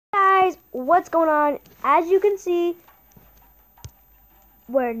guys, what's going on? As you can see,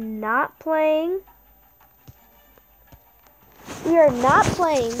 we're not playing. We are not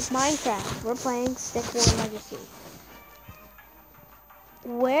playing Minecraft. We're playing Stick War Legacy.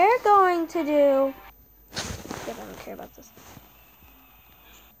 We're going to do... I don't care about this.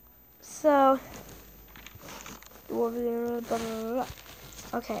 So...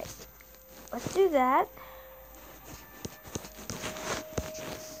 Okay. Let's do that.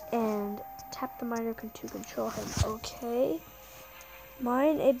 And tap the miner to control him. Okay.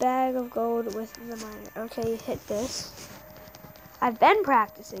 Mine a bag of gold with the miner. Okay, hit this. I've been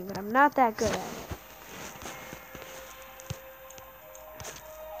practicing, but I'm not that good at it.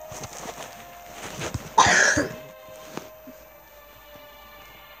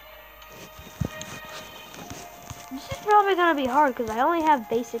 This is probably gonna be hard because I only have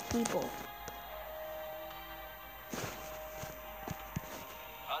basic people.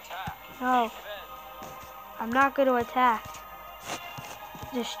 Attack. Oh, I'm not going to attack.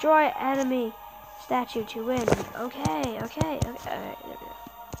 Destroy enemy statue to win. Okay. Alright, there we go.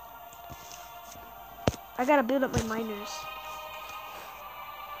 I gotta build up my miners.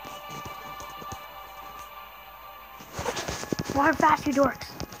 Water fast, you dorks.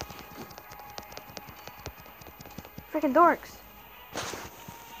 Freaking dorks.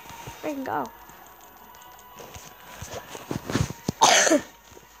 Freaking go.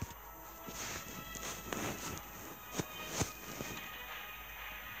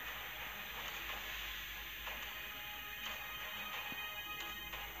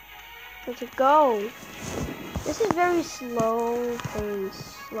 Let's go. This is very slow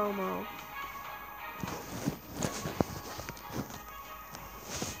pace, slow-mo.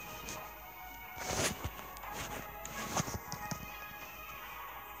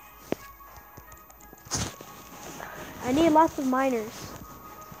 I need lots of miners.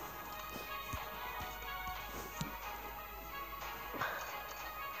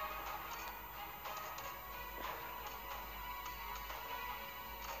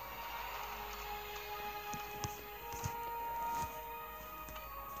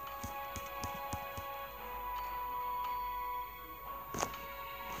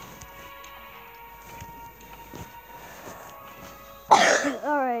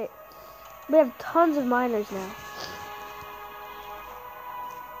 Alright. We have tons of miners now.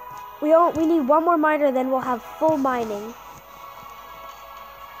 We need one more miner, then we'll have full mining.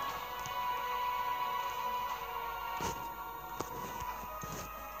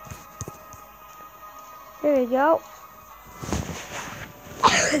 There we go.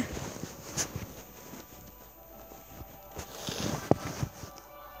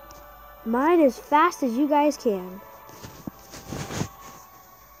 Mine as fast as you guys can.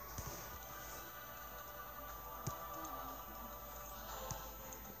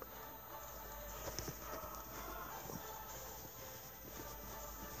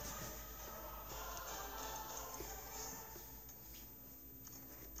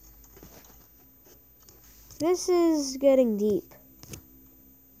 This is getting deep.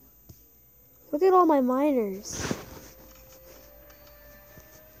 Look at all my miners.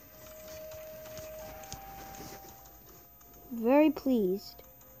 Very pleased.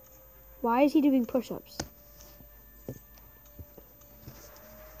 Why is he doing push-ups?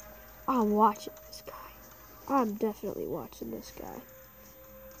 I'm watching this guy. I'm definitely watching this guy.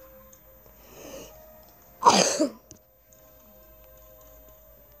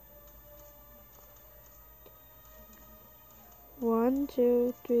 1,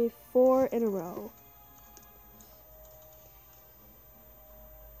 2, 3, 4 in a row.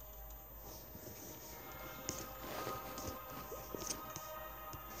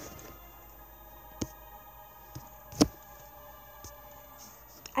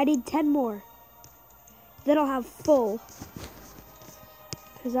 I need 10 more. Then I'll have full.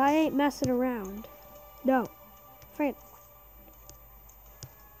 Because I ain't messing around. No. Fran.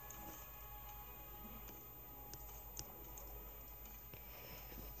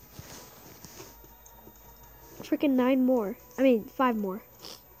 Freaking 9 more. I mean, 5 more.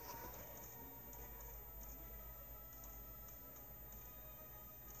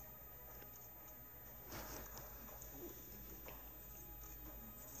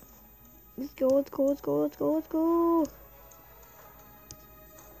 Let's go, let's go, let's go, let's go, let's go.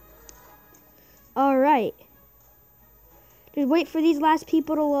 Alright. Just wait for these last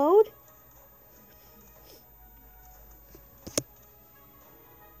people to load.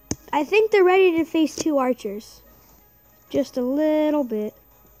 I think they're ready to face 2 archers. Just a little bit.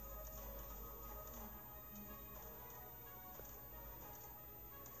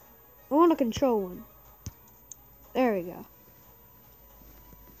 I want to control one. There we go.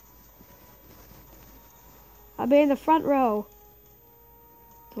 I'll be in the front row.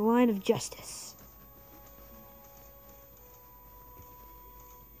 The line of justice.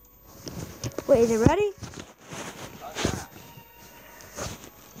 Wait, is it ready?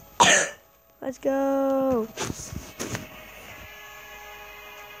 Let's go.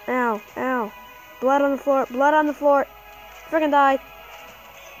 Ow, ow. Blood on the floor, blood on the floor. Freaking die.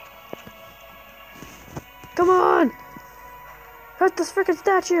 Come on. Hurt this freaking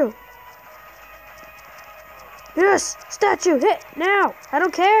statue. Yes, statue, hit now. I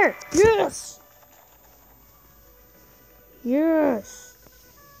don't care. Yes. Yes.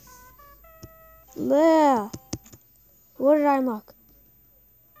 Yeah. What did I unlock?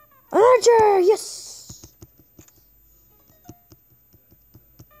 An archer! Yes!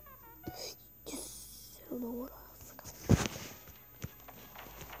 Yes! I don't know what I forgot.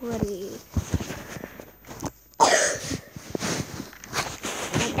 Ready.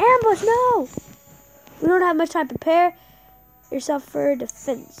 An ambush! No! We don't have much time. Prepare yourself for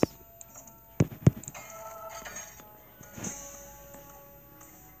defense.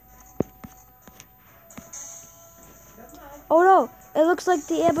 Oh no! It looks like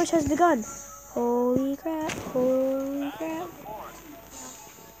the ambush has begun. Holy crap, holy crap.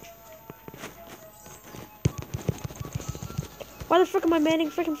 Why the frick am I manning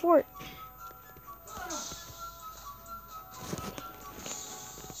frickin' fort?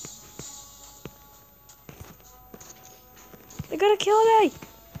 They're gonna kill me!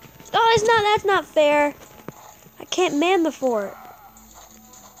 Oh, that's not fair. I can't man the fort.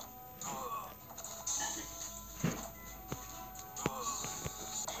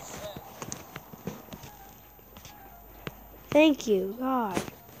 Thank you, God.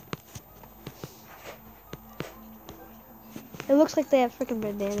 It looks like they have freaking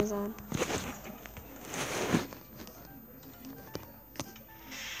bandanas on.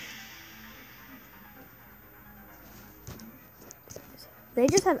 They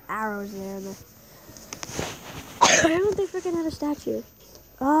just have arrows there. I don't think freaking have a statue.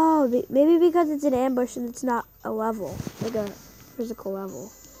 Oh, maybe because it's an ambush and it's not a level, like a physical level.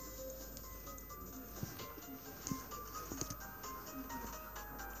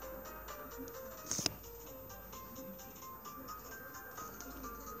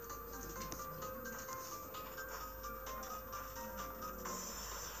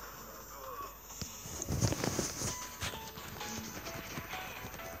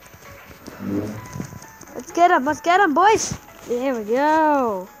 Let's get him, boys. There we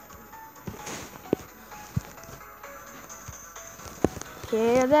go.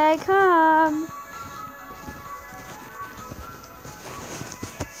 Here they come.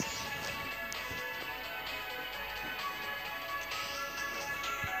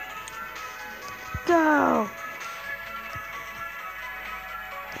 Go.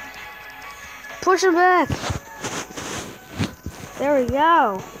 Push him back. There we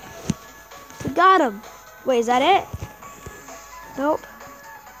go. We got him. Wait, is that it? Nope.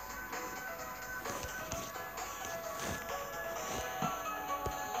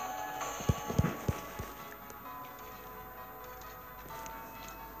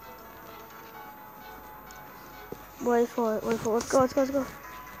 Wait for it, let's go.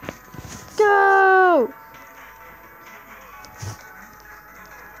 Go!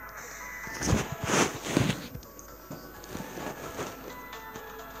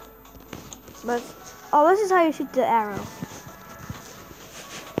 But, oh, this is how you shoot the arrow.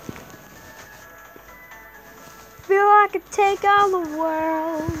 Feel I could take on the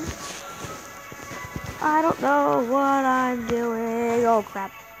world. I don't know what I'm doing. Oh,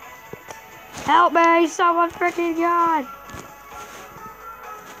 crap. Help me, someone freaking God.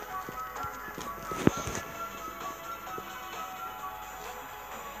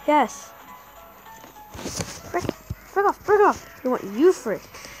 Yes. Frick off. You want you frick.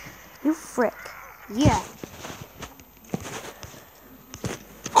 You frick. Yeah.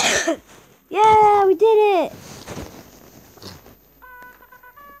 Yeah, we did it.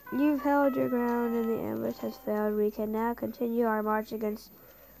 You've held your ground and the ambush has failed. We can now continue our march against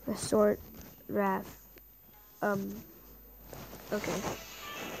the sword wrath. Okay.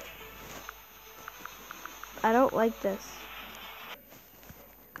 I don't like this.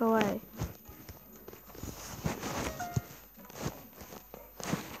 Go away.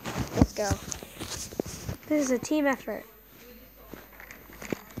 Let's go. This is a team effort.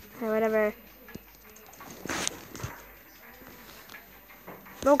 Or whatever.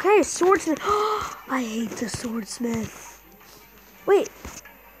 Okay, swordsmith. I hate the swordsmith. Wait,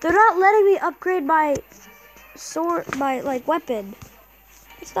 they're not letting me upgrade my sword, my weapon.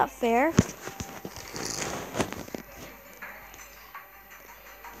 It's not fair.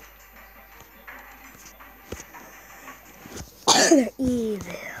 They're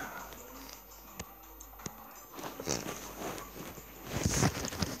evil.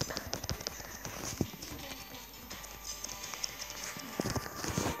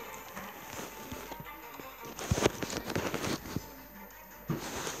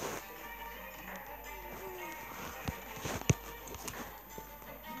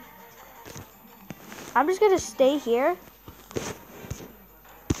 I'm just gonna stay here.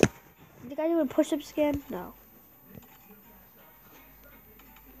 You guys doing push-ups again? No.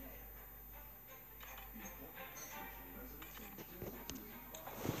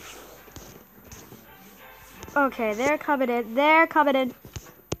 Okay, they're coming in. They're coming in.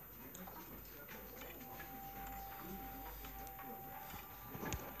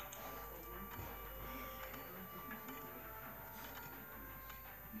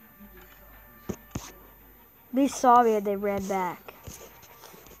 They saw me and they ran back.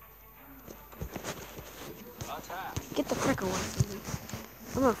 Get the frick away from me.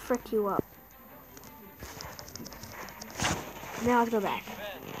 I'm gonna frick you up. Now let's go back.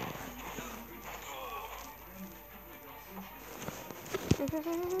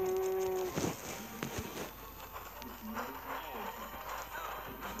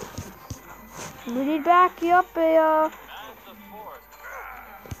 We need back you up a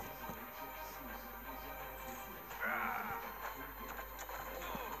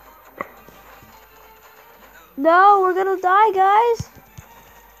No, we're gonna die, guys.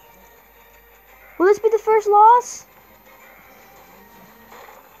 Will this be the first loss?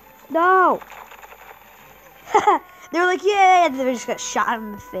 No. They were like, yeah, and they just got shot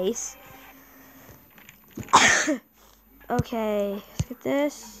in the face. Okay, let's get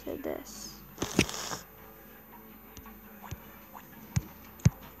this and this.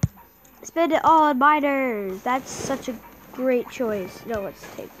 Spend it all on miners. That's such a great choice. No, let's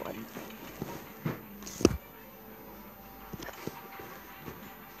take one.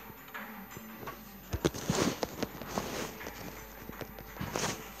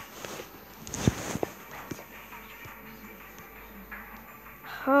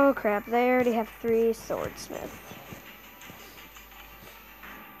 Oh crap, they already have 3 swordsmiths.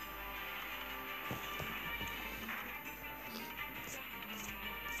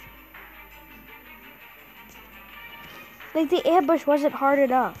 Like, the ambush wasn't hard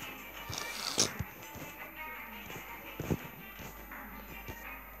enough.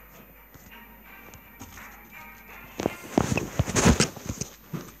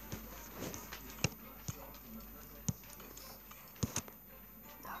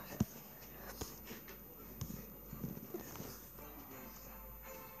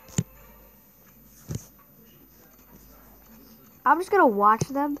 I'm just gonna watch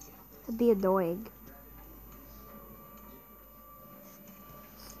them and be annoying.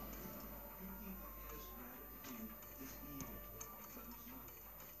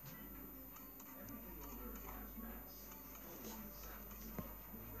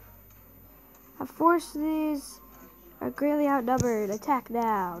 Our forces are greatly outnumbered. Attack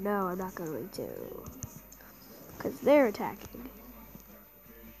now. No, I'm not going to. Because they're attacking.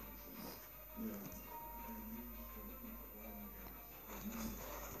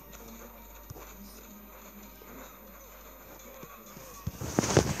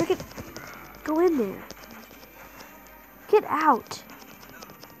 Frickin' go in there. Get out.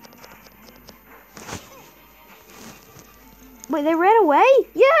 Wait, they ran away?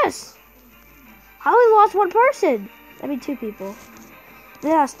 Yes! I only lost 1 person. I mean 2 people. They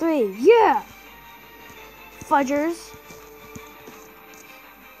lost 3. Yeah! Fudgers.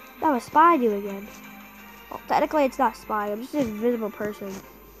 That was spying you again. Well, technically it's not spying. I'm just an invisible person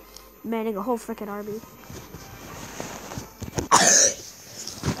manning a whole freaking army.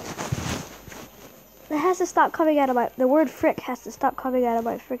 It has to stop coming out of my... The word frick has to stop coming out of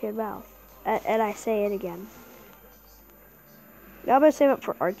my freaking mouth. And I say it again. Now I'm going to save up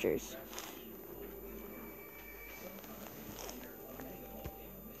for archers.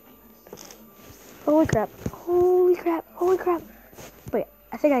 Holy crap. Holy crap. Holy crap. Wait,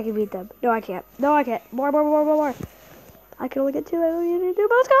 I think I can beat them. No, I can't. No, I can't. More. I can only get 2. I only need 2.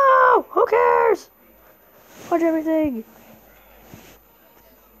 But let's go! Who cares? Punch everything.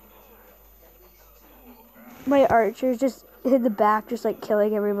 My archers just hit the back, just like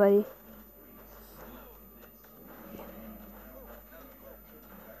killing everybody.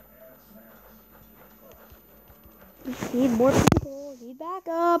 Need more people. Need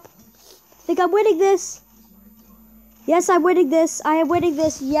backup. I think I'm winning this. Yes, I'm winning this. I am winning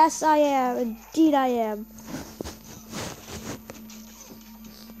this. Yes, I am. Indeed, I am.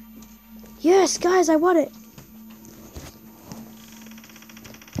 Yes, guys, I won it.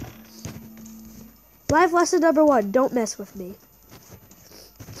 Life lesson number 1. Don't mess with me.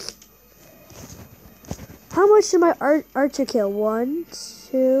 How much did my archer kill? 1,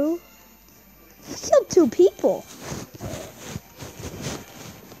 2. He killed 2 people.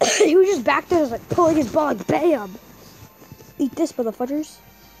 He was just back there, just like pulling his bow, like bam. Eat this, motherfuckers.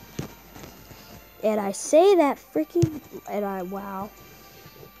 And I say that freaking, wow.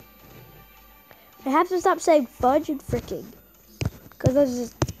 I have to stop saying fudge and freaking,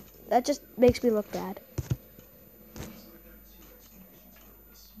 because that just makes me look bad.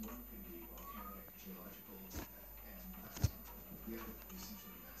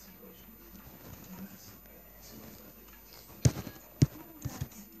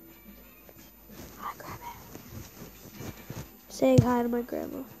 Hi, Grandma. Saying hi to my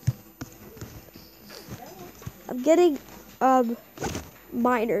grandma. I'm getting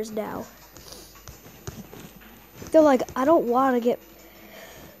miners now. They're like, I don't want to get.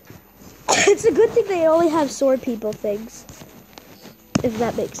 It's a good thing they only have sword people things, if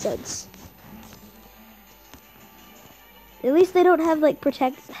that makes sense. At least they don't have like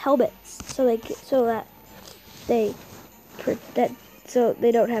protect helmets, so they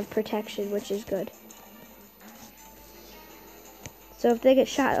don't have protection, which is good. So if they get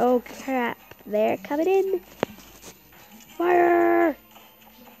shot, oh crap, they're coming in. Fire!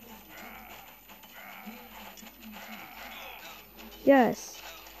 Yes.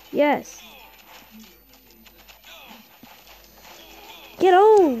 Yes. Get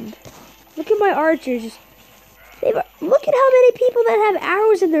owned. Look at my archers. Look at how many people that have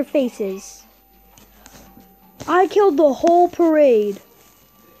arrows in their faces. I killed the whole parade.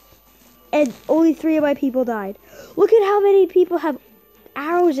 And only 3 of my people died. Look at how many people have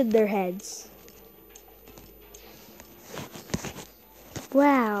arrows in their heads.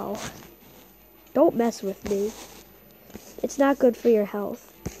 Wow. Don't mess with me. It's not good for your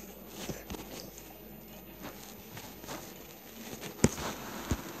health.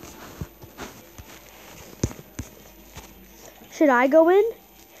 Should I go in?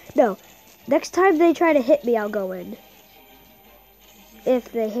 No. Next time they try to hit me, I'll go in.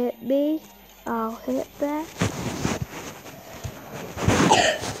 If they hit me, I'll hit back.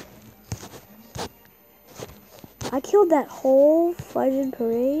 I killed that whole fudging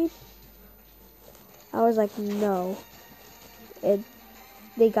parade. I was like, no. And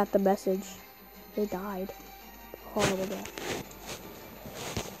they got the message. They died. Horrible death.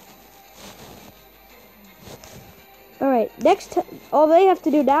 Alright, next time, all they have to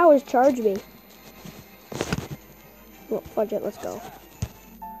do now is charge me. Well, fudge it, let's go.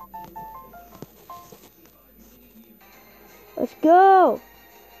 Let's go!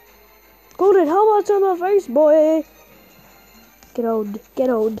 Golden helmets on my face, boy! Get owned, get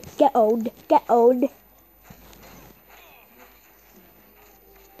owned, get owned, get owned.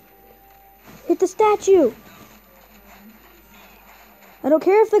 Hit the statue! I don't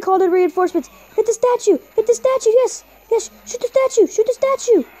care if they called in reinforcements. Hit the statue! Hit the statue! Yes! Yes! Shoot the statue! Shoot the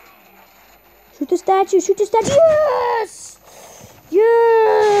statue! Shoot the statue! Shoot the statue! Yes!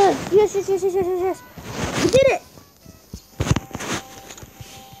 Yes! Yes! Yes! Yes! Yes! Yes! Yes! We did it!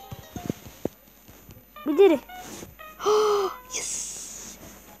 We did it! Oh! Yes!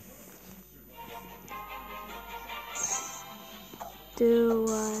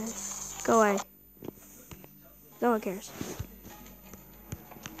 Go away. No one cares.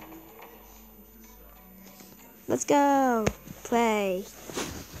 Let's go. Play.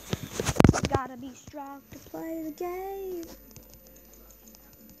 Gotta be strong to play the game.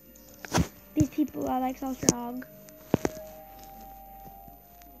 These people are like so strong.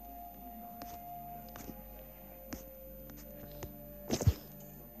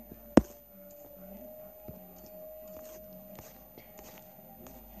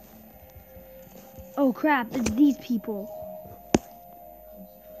 Oh crap, it's these people.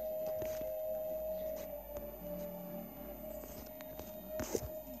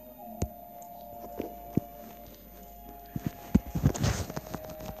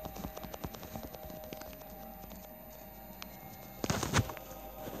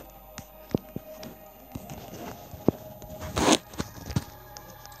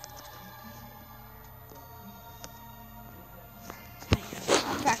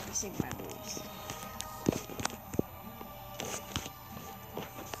 Practicing my moves.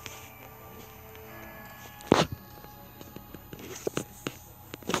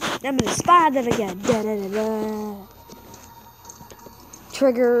 I'm gonna spy them again. Da, da, da, da.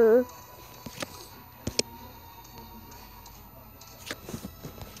 Trigger.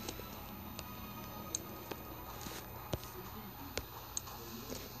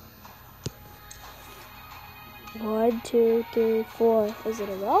 One, 2, 3, 4. Is it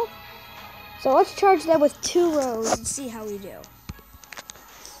a row? So let's charge them with 2 rows and see how we do.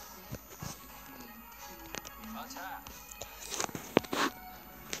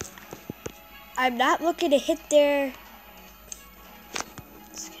 I'm not looking to hit their...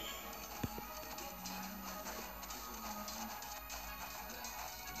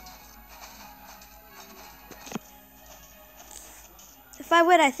 If I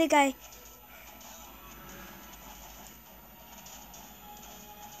win, I think I...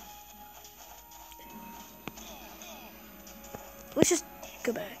 Let's just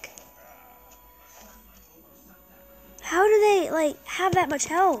go back. How do they, like, have that much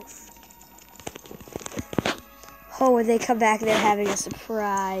health? Oh, when they come back, they're having a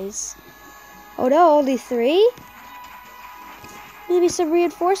surprise. Oh no, only 3? Maybe some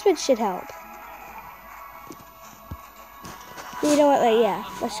reinforcements should help. You know what, like, yeah,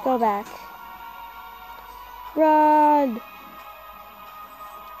 let's go back. Run!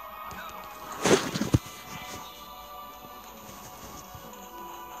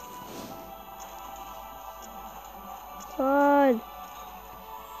 Run!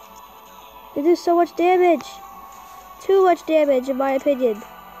 They do so much damage. Too much damage, in my opinion.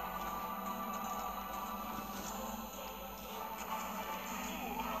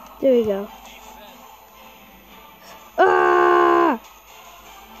 There we go. Ah!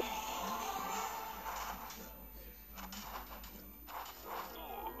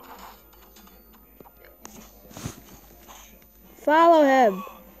 Follow him.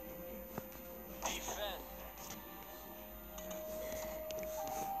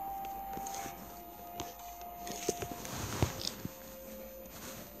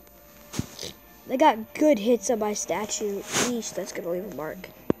 I got good hits on my statue. Yeesh, that's gonna leave a mark.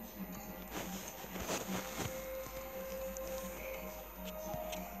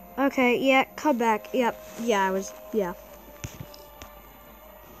 Okay, yeah, come back. Yep, yeah, I was, yeah.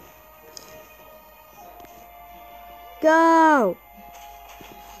 Go!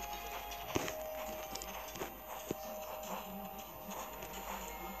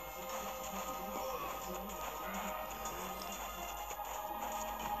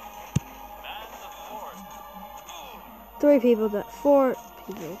 Three people, 4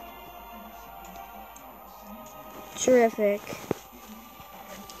 people. Terrific.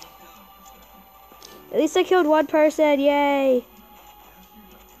 At least I killed 1 person, yay!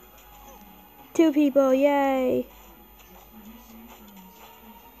 2 people, yay!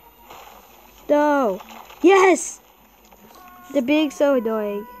 No! Yes! They're being so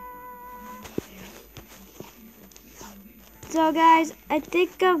annoying. So guys, I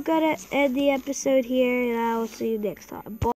think I'm gonna end the episode here and I will see you next time. Bye.